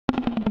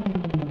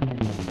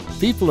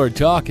People are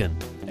talking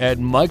at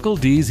Michael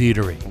D's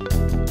Eatery.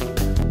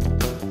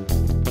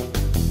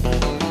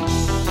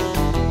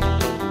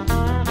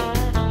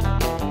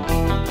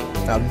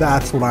 Now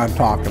that's what I'm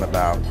talking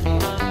about.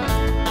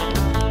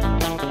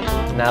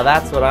 Now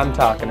that's what I'm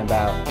talking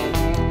about.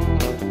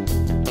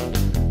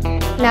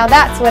 Now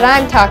that's what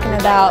I'm talking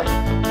about.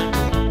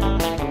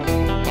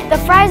 The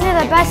fries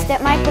are the best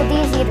at Michael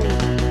D's Eatery.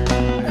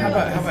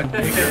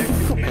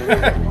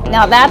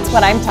 Now that's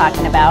what I'm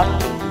talking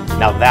about.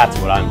 Now that's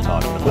what I'm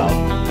talking about.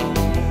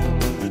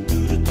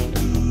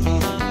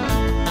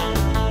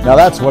 Now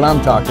that's what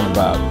I'm talking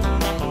about.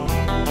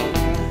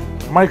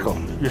 Michael,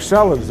 your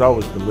salad is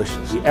always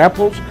delicious. The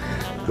apples,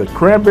 the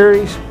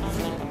cranberries,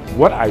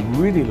 what I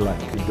really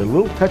like is the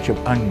little touch of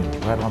onion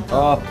right on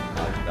top.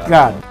 Oh,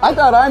 God. I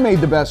thought I made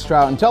the best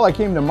trout until I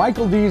came to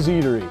Michael D's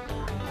Eatery.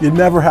 You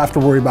never have to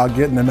worry about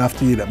getting enough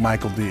to eat at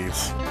Michael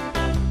D's.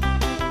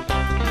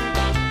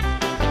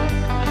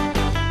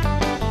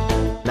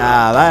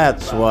 Now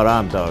that's what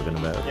I'm talking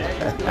about.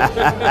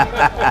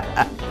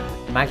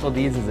 Michael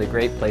D's is a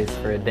great place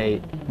for a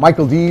date.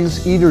 Michael D's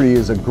Eatery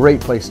is a great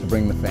place to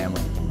bring the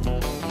family.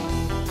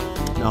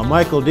 Now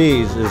Michael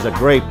D's is a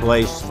great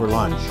place for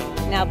lunch.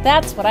 Now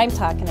that's what I'm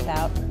talking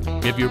about.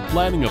 If you're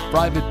planning a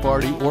private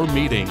party or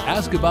meeting,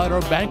 ask about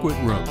our banquet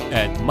room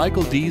at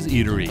Michael D's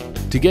Eatery.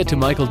 To get to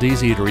Michael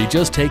D's Eatery,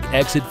 just take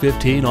exit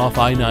 15 off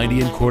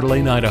I-90 in Coeur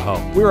d'Alene, Idaho.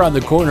 We're on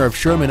the corner of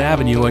Sherman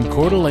Avenue and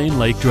Coeur d'Alene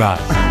Lake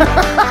Drive.